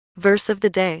Verse of the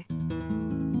day,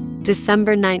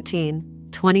 December 19,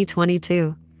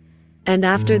 2022. And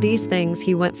after these things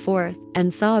he went forth,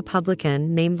 and saw a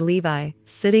publican named Levi,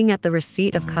 sitting at the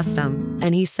receipt of custom,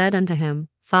 and he said unto him,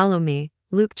 Follow me.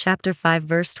 Luke chapter 5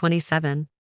 verse 27.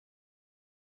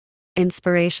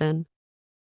 Inspiration.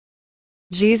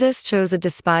 Jesus chose a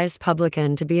despised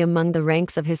publican to be among the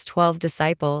ranks of his 12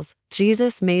 disciples.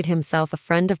 Jesus made himself a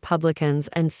friend of publicans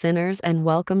and sinners and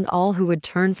welcomed all who would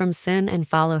turn from sin and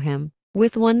follow him.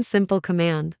 With one simple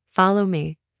command, follow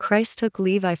me, Christ took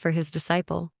Levi for his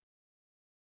disciple.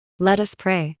 Let us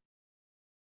pray.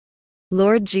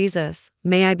 Lord Jesus,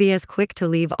 may I be as quick to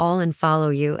leave all and follow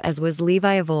you as was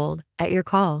Levi of old. At your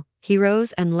call, he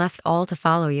rose and left all to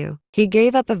follow you. He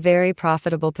gave up a very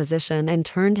profitable position and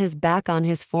turned his back on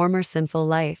his former sinful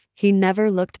life. He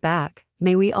never looked back.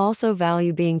 May we also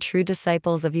value being true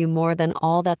disciples of you more than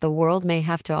all that the world may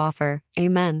have to offer.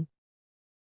 Amen.